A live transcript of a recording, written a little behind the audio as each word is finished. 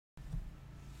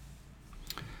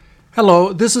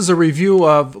Hello, this is a review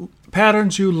of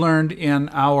patterns you learned in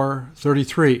Hour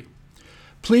 33.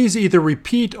 Please either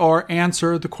repeat or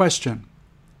answer the question.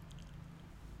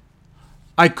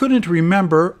 I couldn't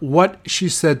remember what she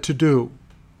said to do.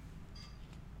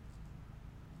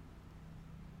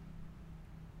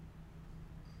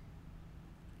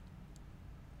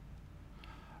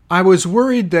 I was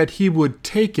worried that he would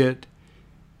take it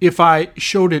if I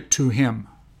showed it to him.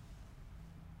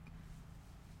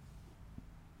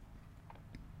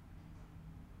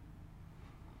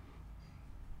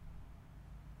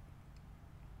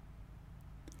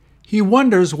 He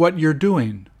wonders what you're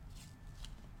doing.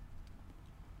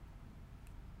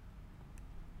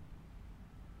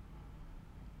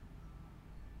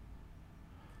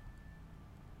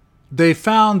 They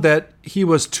found that he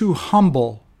was too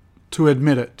humble to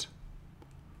admit it.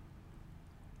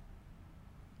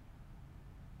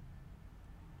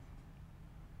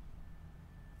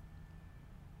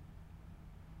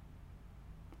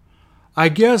 I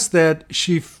guess that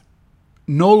she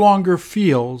no longer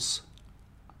feels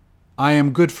I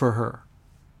am good for her.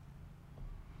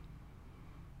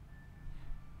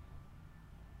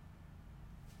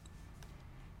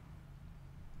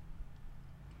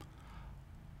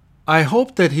 I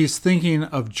hope that he's thinking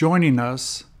of joining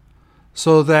us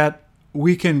so that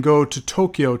we can go to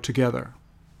Tokyo together.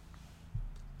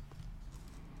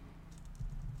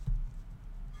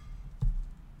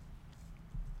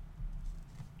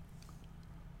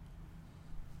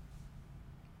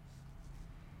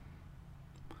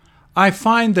 I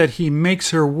find that he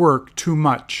makes her work too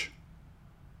much.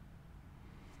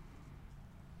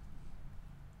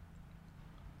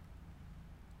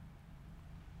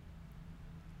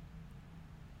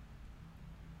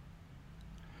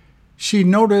 She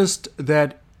noticed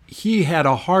that he had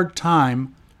a hard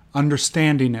time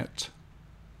understanding it.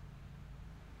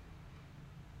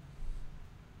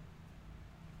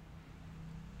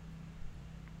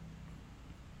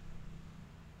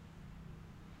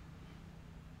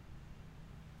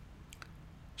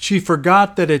 She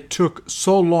forgot that it took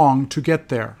so long to get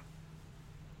there.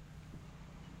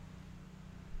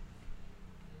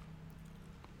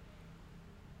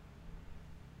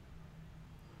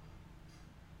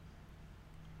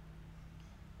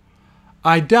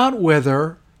 I doubt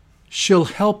whether she'll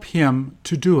help him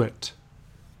to do it.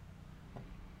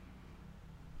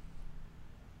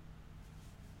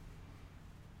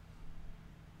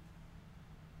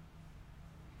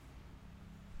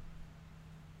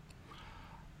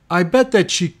 I bet that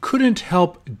she couldn't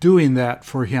help doing that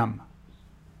for him.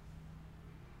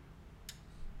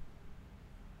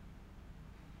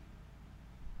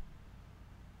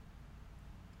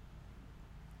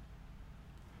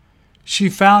 She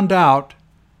found out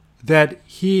that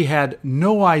he had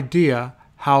no idea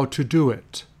how to do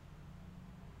it.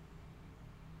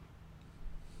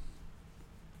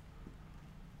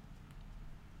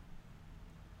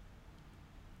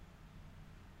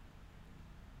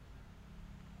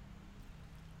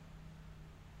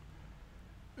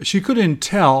 She couldn't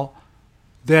tell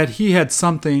that he had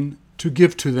something to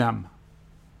give to them.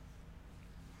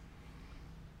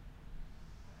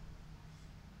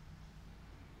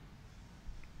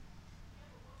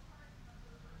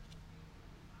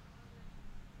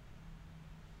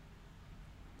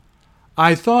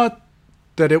 I thought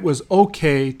that it was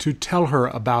okay to tell her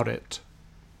about it.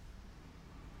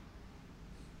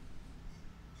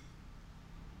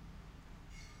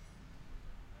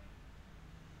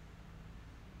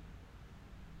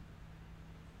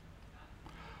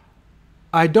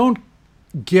 I don't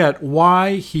get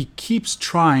why he keeps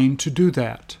trying to do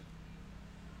that.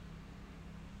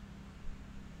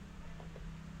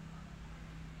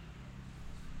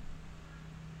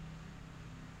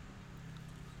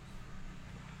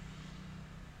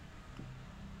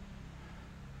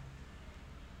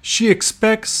 She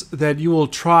expects that you will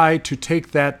try to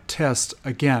take that test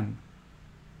again.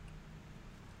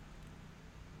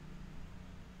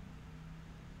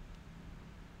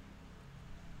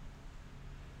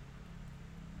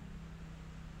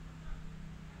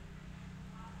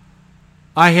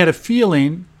 I had a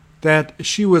feeling that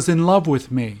she was in love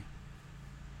with me.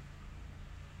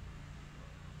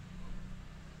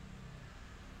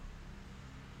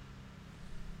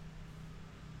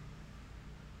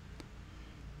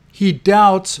 He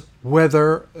doubts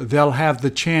whether they'll have the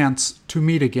chance to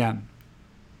meet again.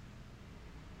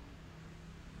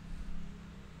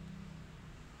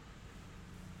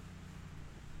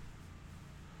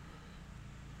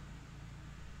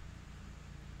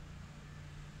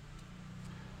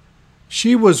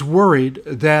 She was worried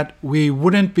that we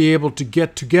wouldn't be able to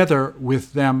get together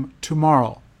with them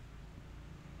tomorrow.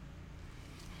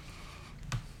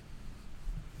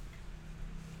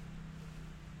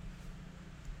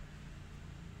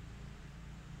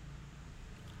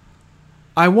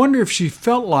 I wonder if she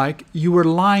felt like you were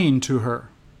lying to her.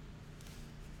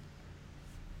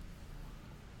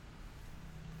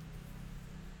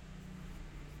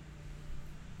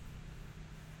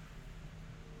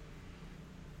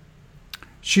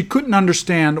 She couldn't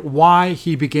understand why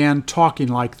he began talking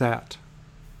like that.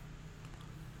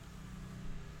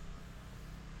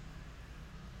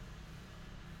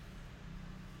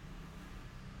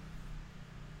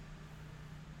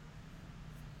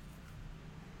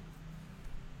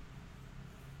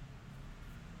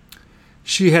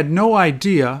 She had no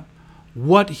idea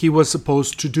what he was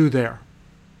supposed to do there.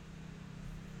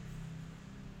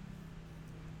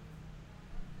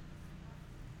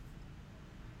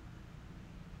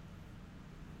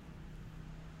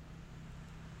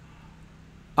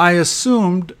 I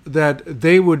assumed that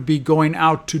they would be going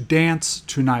out to dance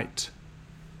tonight.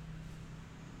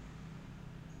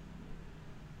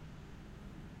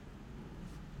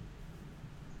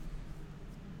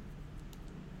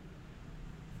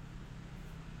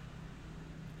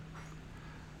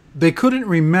 They couldn't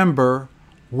remember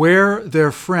where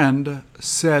their friend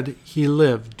said he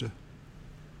lived.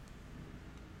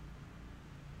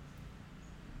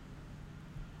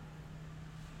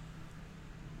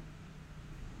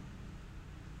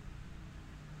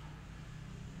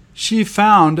 She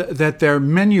found that their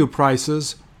menu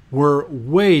prices were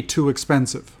way too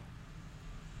expensive.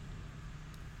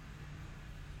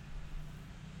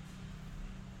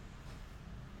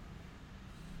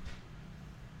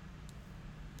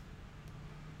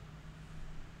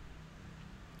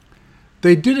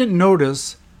 They didn't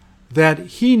notice that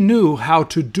he knew how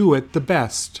to do it the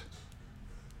best.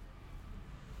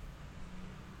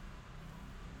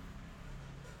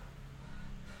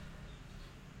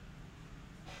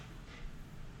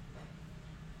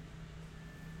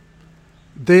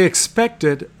 They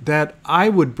expected that I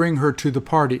would bring her to the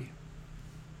party.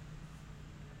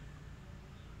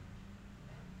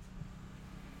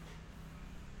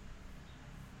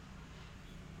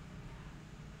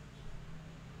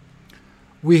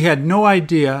 We had no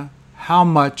idea how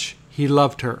much he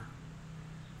loved her.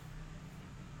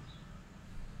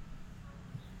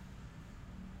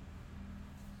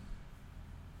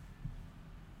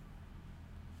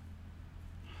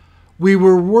 We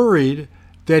were worried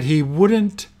that he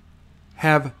wouldn't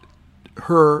have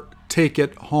her take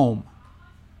it home.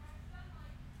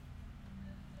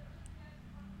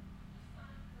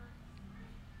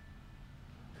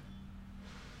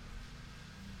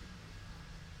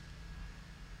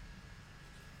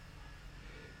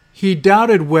 He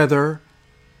doubted whether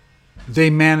they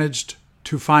managed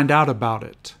to find out about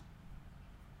it.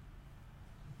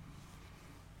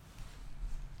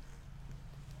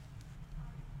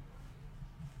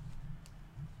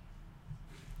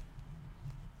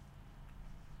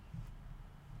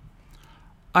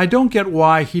 I don't get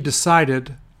why he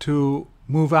decided to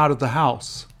move out of the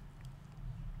house.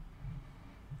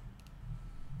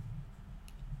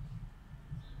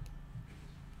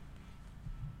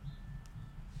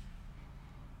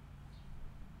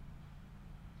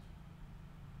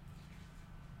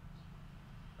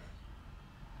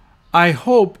 I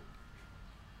hope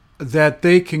that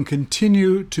they can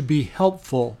continue to be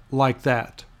helpful like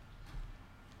that.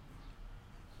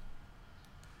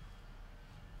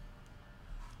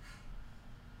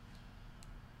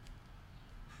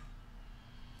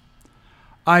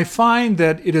 I find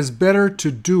that it is better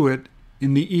to do it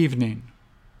in the evening.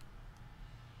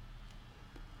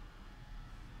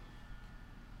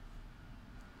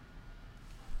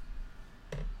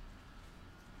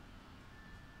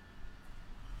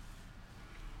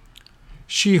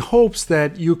 She hopes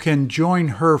that you can join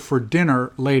her for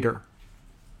dinner later.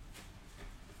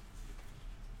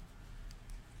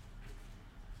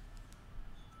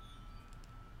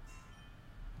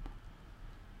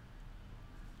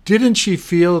 Didn't she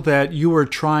feel that you were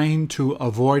trying to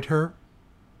avoid her?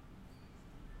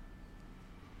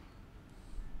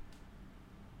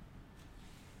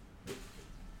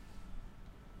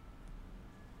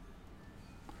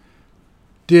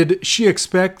 Did she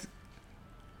expect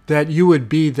that you would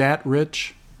be that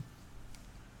rich?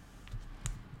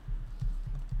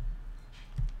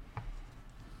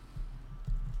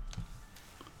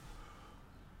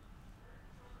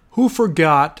 Who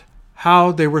forgot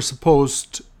how they were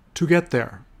supposed to get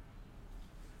there?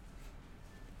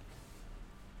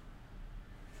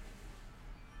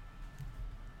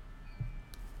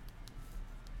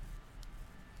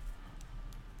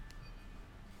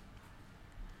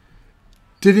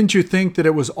 Didn't you think that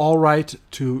it was all right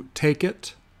to take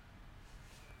it?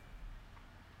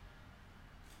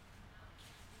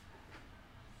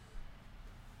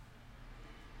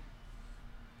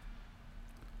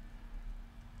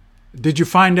 Did you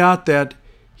find out that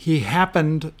he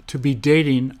happened to be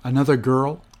dating another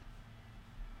girl?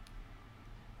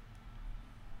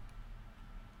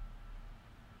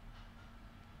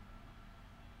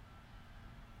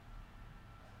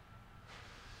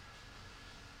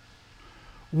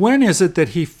 When is it that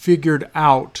he figured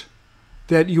out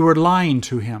that you were lying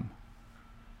to him?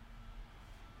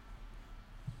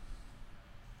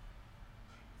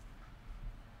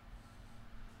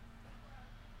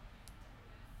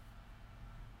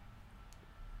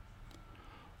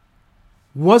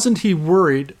 Wasn't he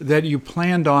worried that you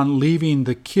planned on leaving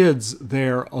the kids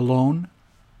there alone?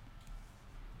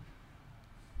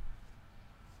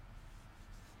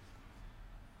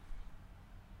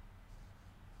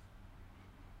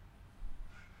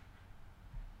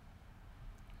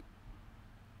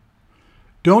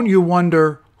 Don't you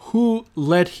wonder who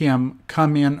let him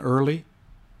come in early?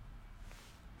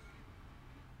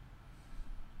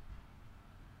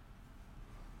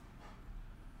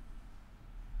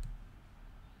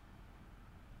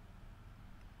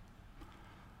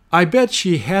 I bet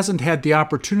she hasn't had the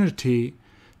opportunity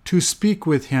to speak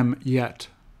with him yet.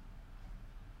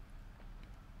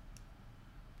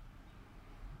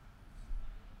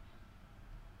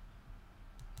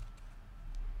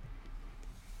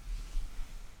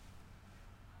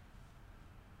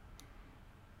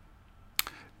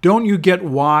 Don't you get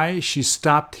why she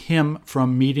stopped him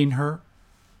from meeting her?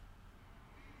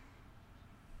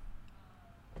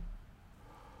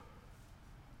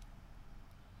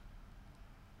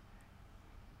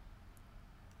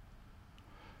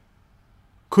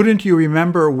 Couldn't you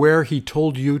remember where he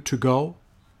told you to go?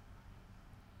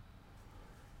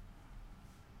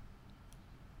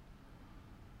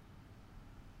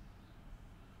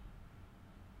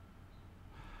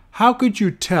 How could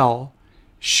you tell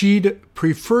she'd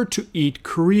prefer to eat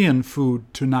Korean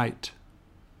food tonight?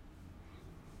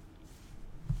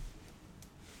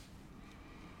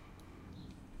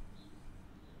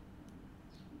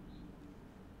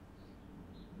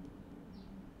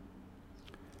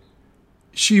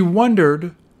 She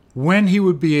wondered when he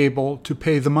would be able to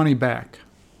pay the money back.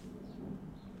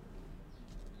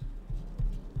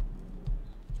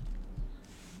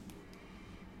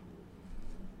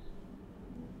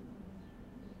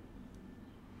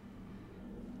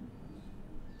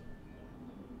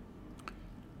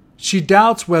 She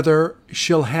doubts whether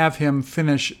she'll have him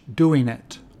finish doing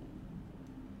it.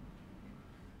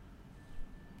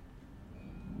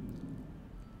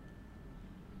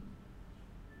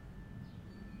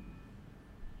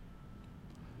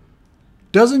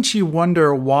 Doesn't she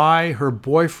wonder why her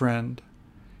boyfriend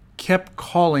kept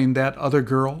calling that other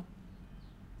girl?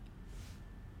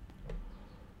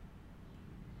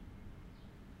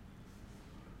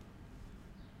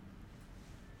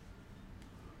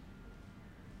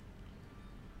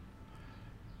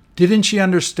 Didn't she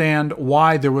understand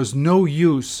why there was no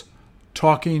use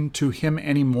talking to him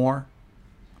anymore?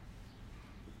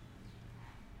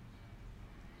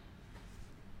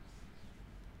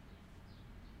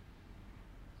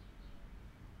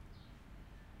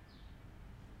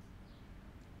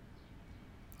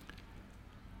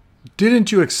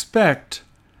 Didn't you expect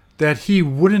that he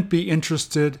wouldn't be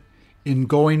interested in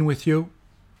going with you?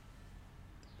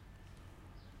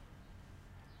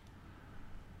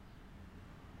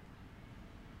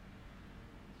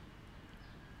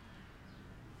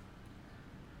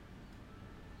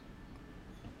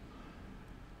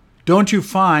 Don't you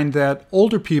find that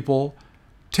older people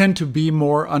tend to be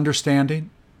more understanding?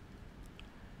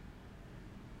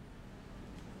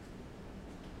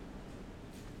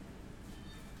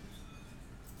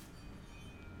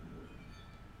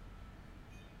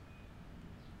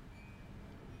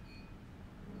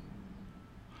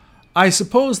 I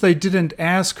suppose they didn't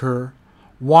ask her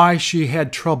why she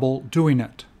had trouble doing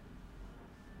it.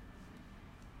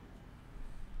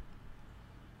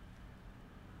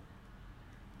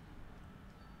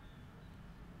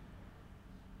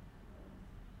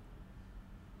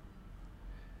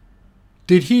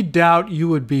 Did he doubt you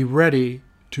would be ready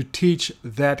to teach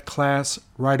that class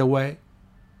right away?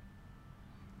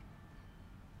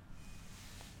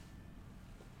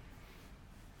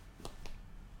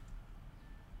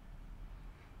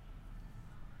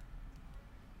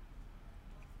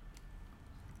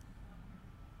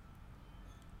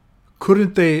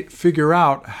 Couldn't they figure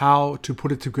out how to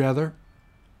put it together?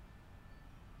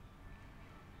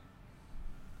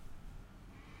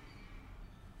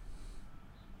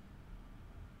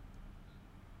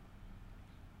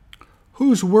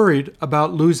 Who's worried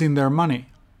about losing their money?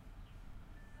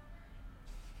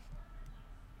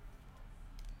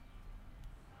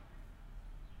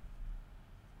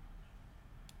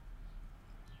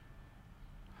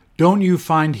 Don't you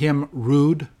find him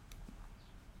rude?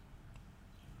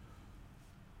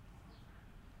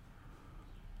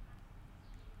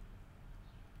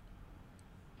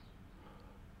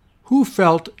 Who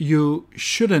felt you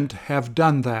shouldn't have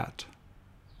done that?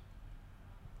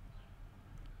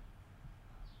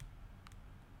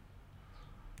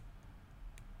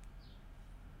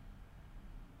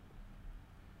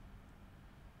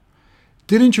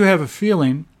 Didn't you have a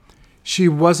feeling she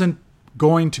wasn't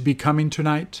going to be coming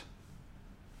tonight?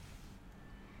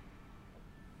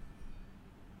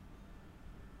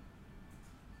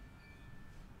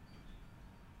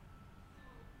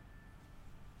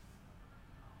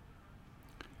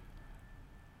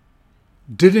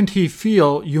 Didn't he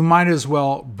feel you might as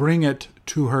well bring it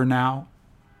to her now?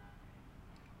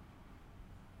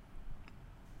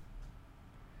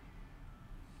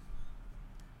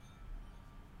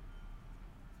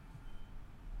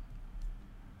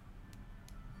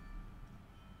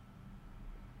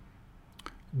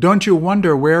 Don't you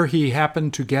wonder where he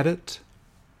happened to get it?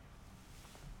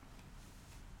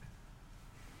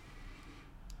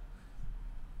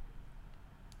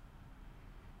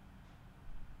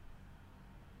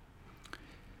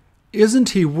 Isn't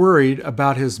he worried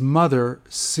about his mother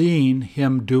seeing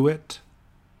him do it?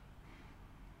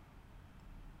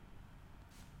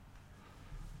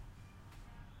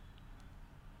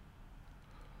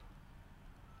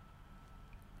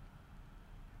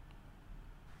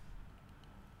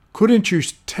 Couldn't you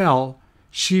tell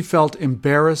she felt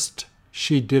embarrassed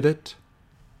she did it?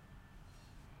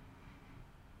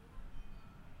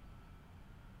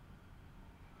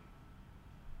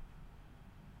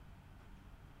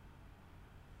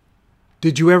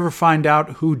 Did you ever find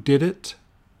out who did it?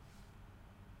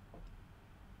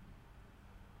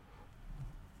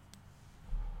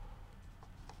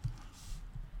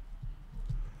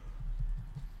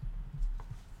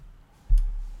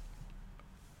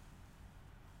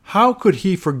 How could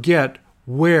he forget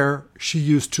where she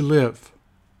used to live?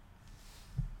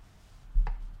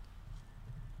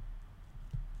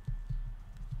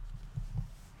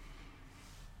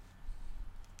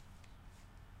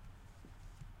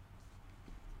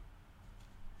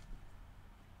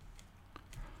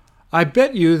 I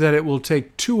bet you that it will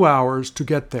take 2 hours to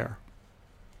get there.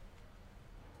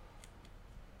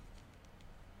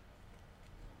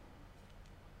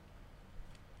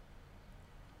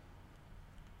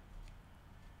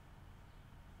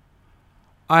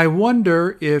 I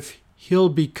wonder if he'll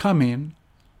be coming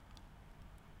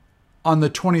on the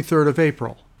 23rd of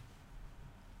April.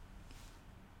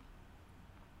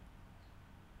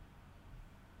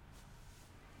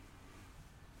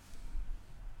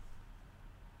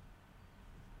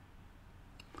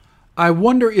 I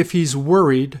wonder if he's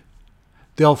worried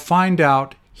they'll find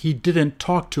out he didn't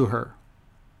talk to her.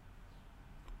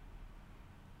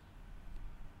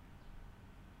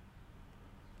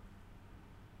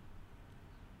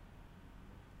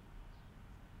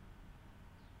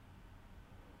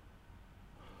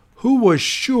 Who was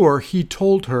sure he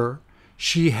told her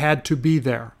she had to be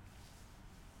there?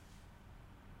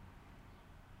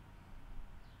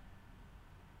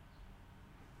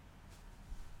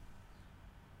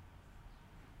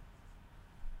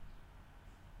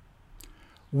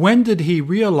 When did he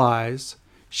realize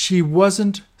she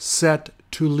wasn't set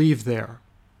to leave there?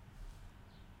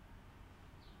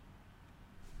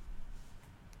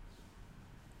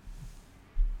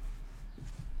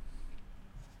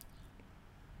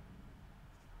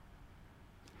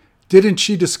 Didn't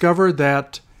she discover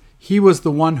that he was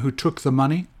the one who took the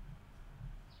money?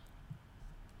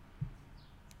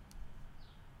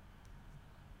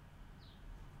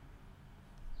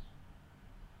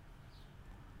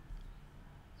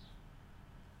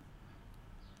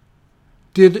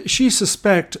 Did she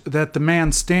suspect that the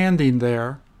man standing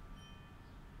there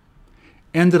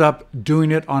ended up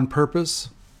doing it on purpose?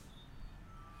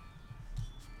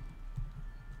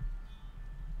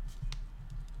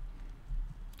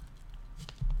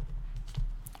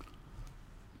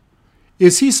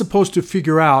 Is he supposed to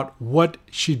figure out what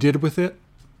she did with it?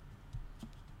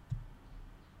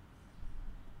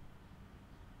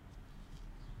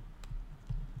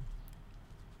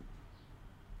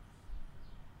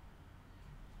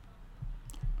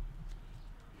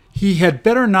 He had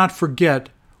better not forget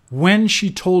when she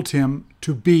told him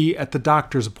to be at the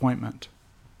doctor's appointment.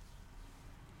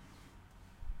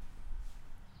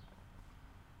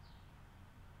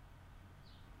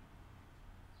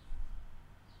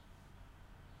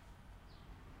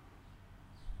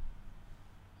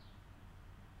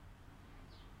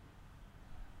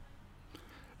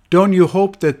 Don't you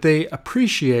hope that they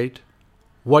appreciate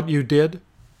what you did?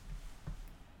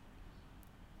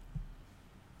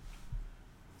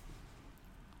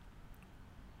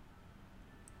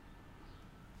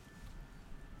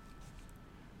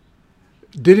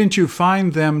 Didn't you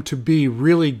find them to be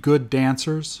really good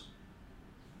dancers?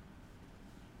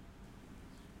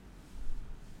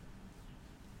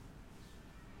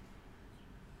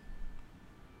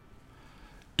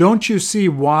 Don't you see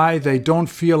why they don't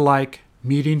feel like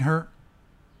meeting her?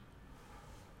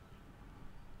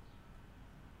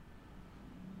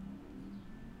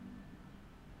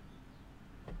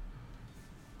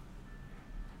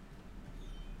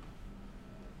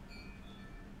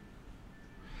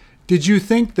 Did you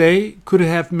think they could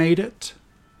have made it?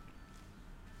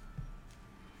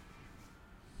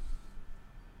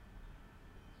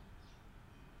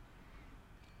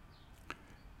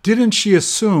 Didn't she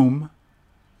assume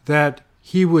that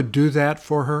he would do that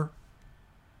for her?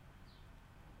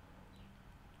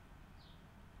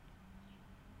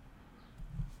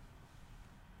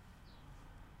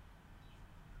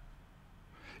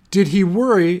 Did he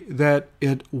worry that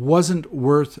it wasn't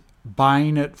worth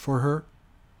buying it for her?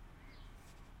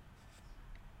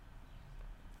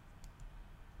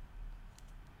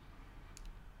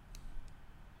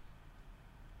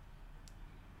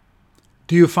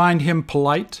 Do you find him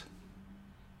polite?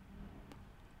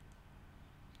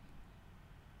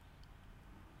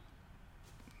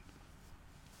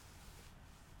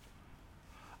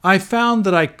 I found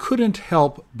that I couldn't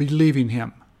help believing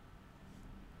him.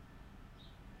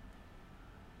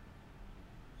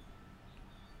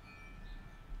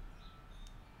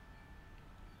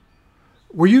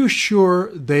 Were you sure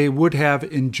they would have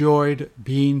enjoyed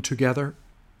being together?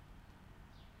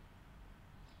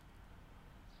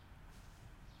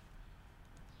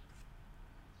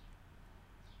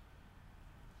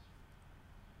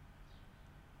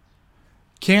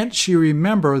 Can't she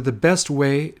remember the best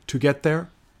way to get there?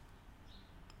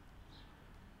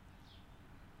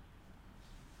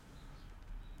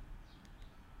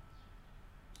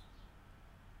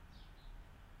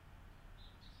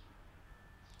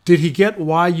 Did he get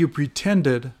why you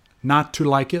pretended not to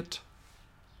like it?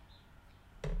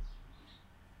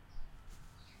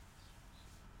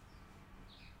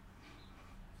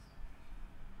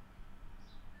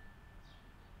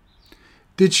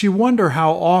 Did she wonder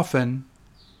how often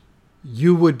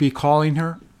you would be calling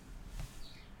her?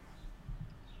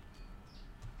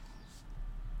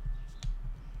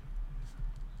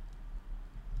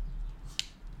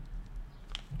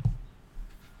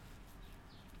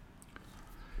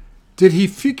 Did he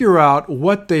figure out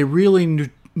what they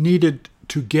really needed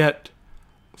to get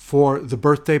for the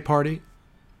birthday party?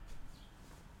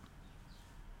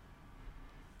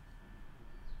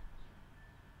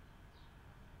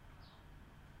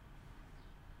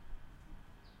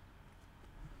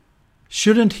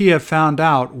 Shouldn't he have found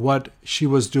out what she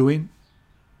was doing?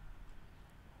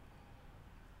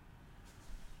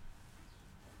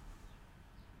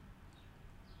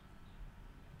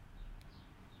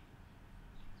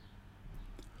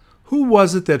 Who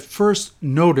was it that first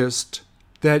noticed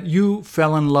that you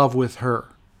fell in love with her?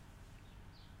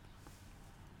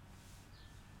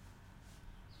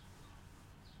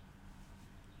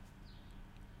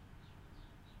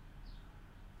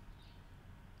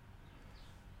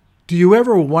 Do you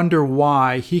ever wonder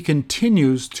why he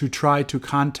continues to try to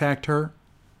contact her?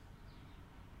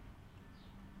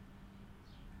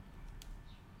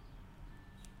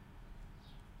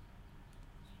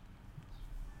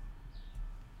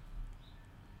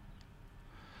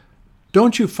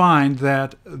 Don't you find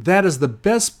that that is the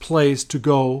best place to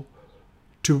go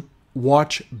to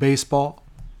watch baseball?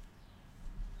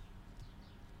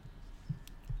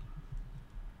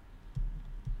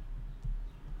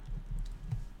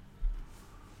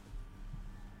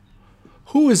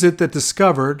 Who is it that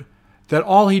discovered that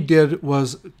all he did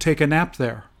was take a nap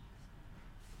there?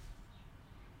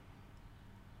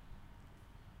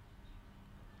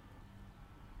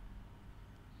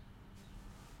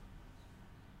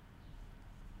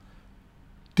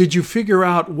 Did you figure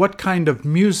out what kind of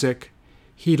music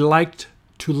he liked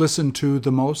to listen to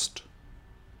the most?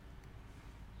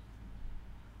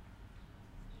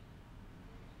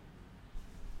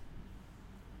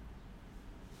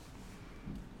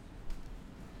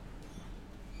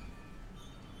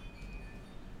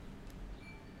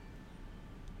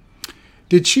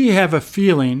 Did she have a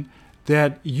feeling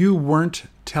that you weren't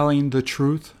telling the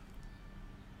truth?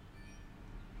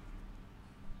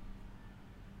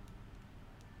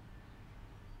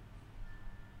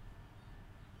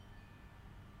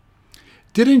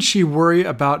 Didn't she worry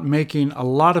about making a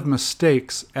lot of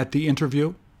mistakes at the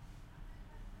interview?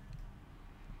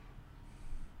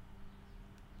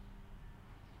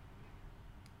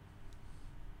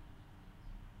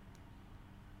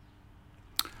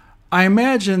 I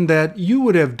imagine that you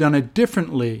would have done it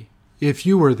differently if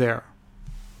you were there.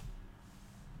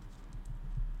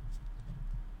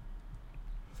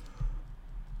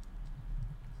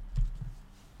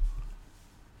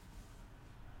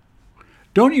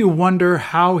 Don't you wonder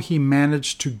how he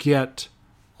managed to get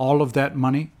all of that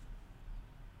money?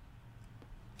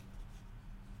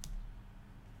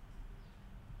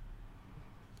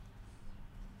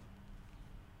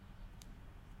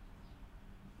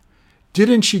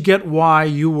 Didn't she get why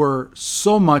you were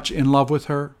so much in love with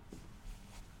her?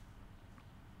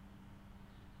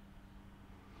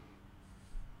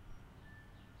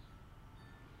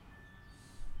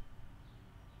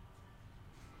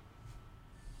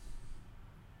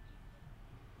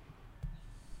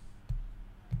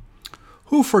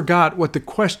 Who forgot what the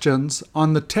questions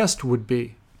on the test would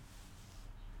be?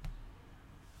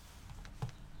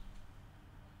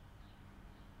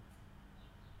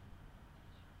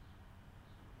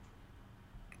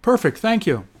 Perfect, thank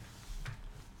you.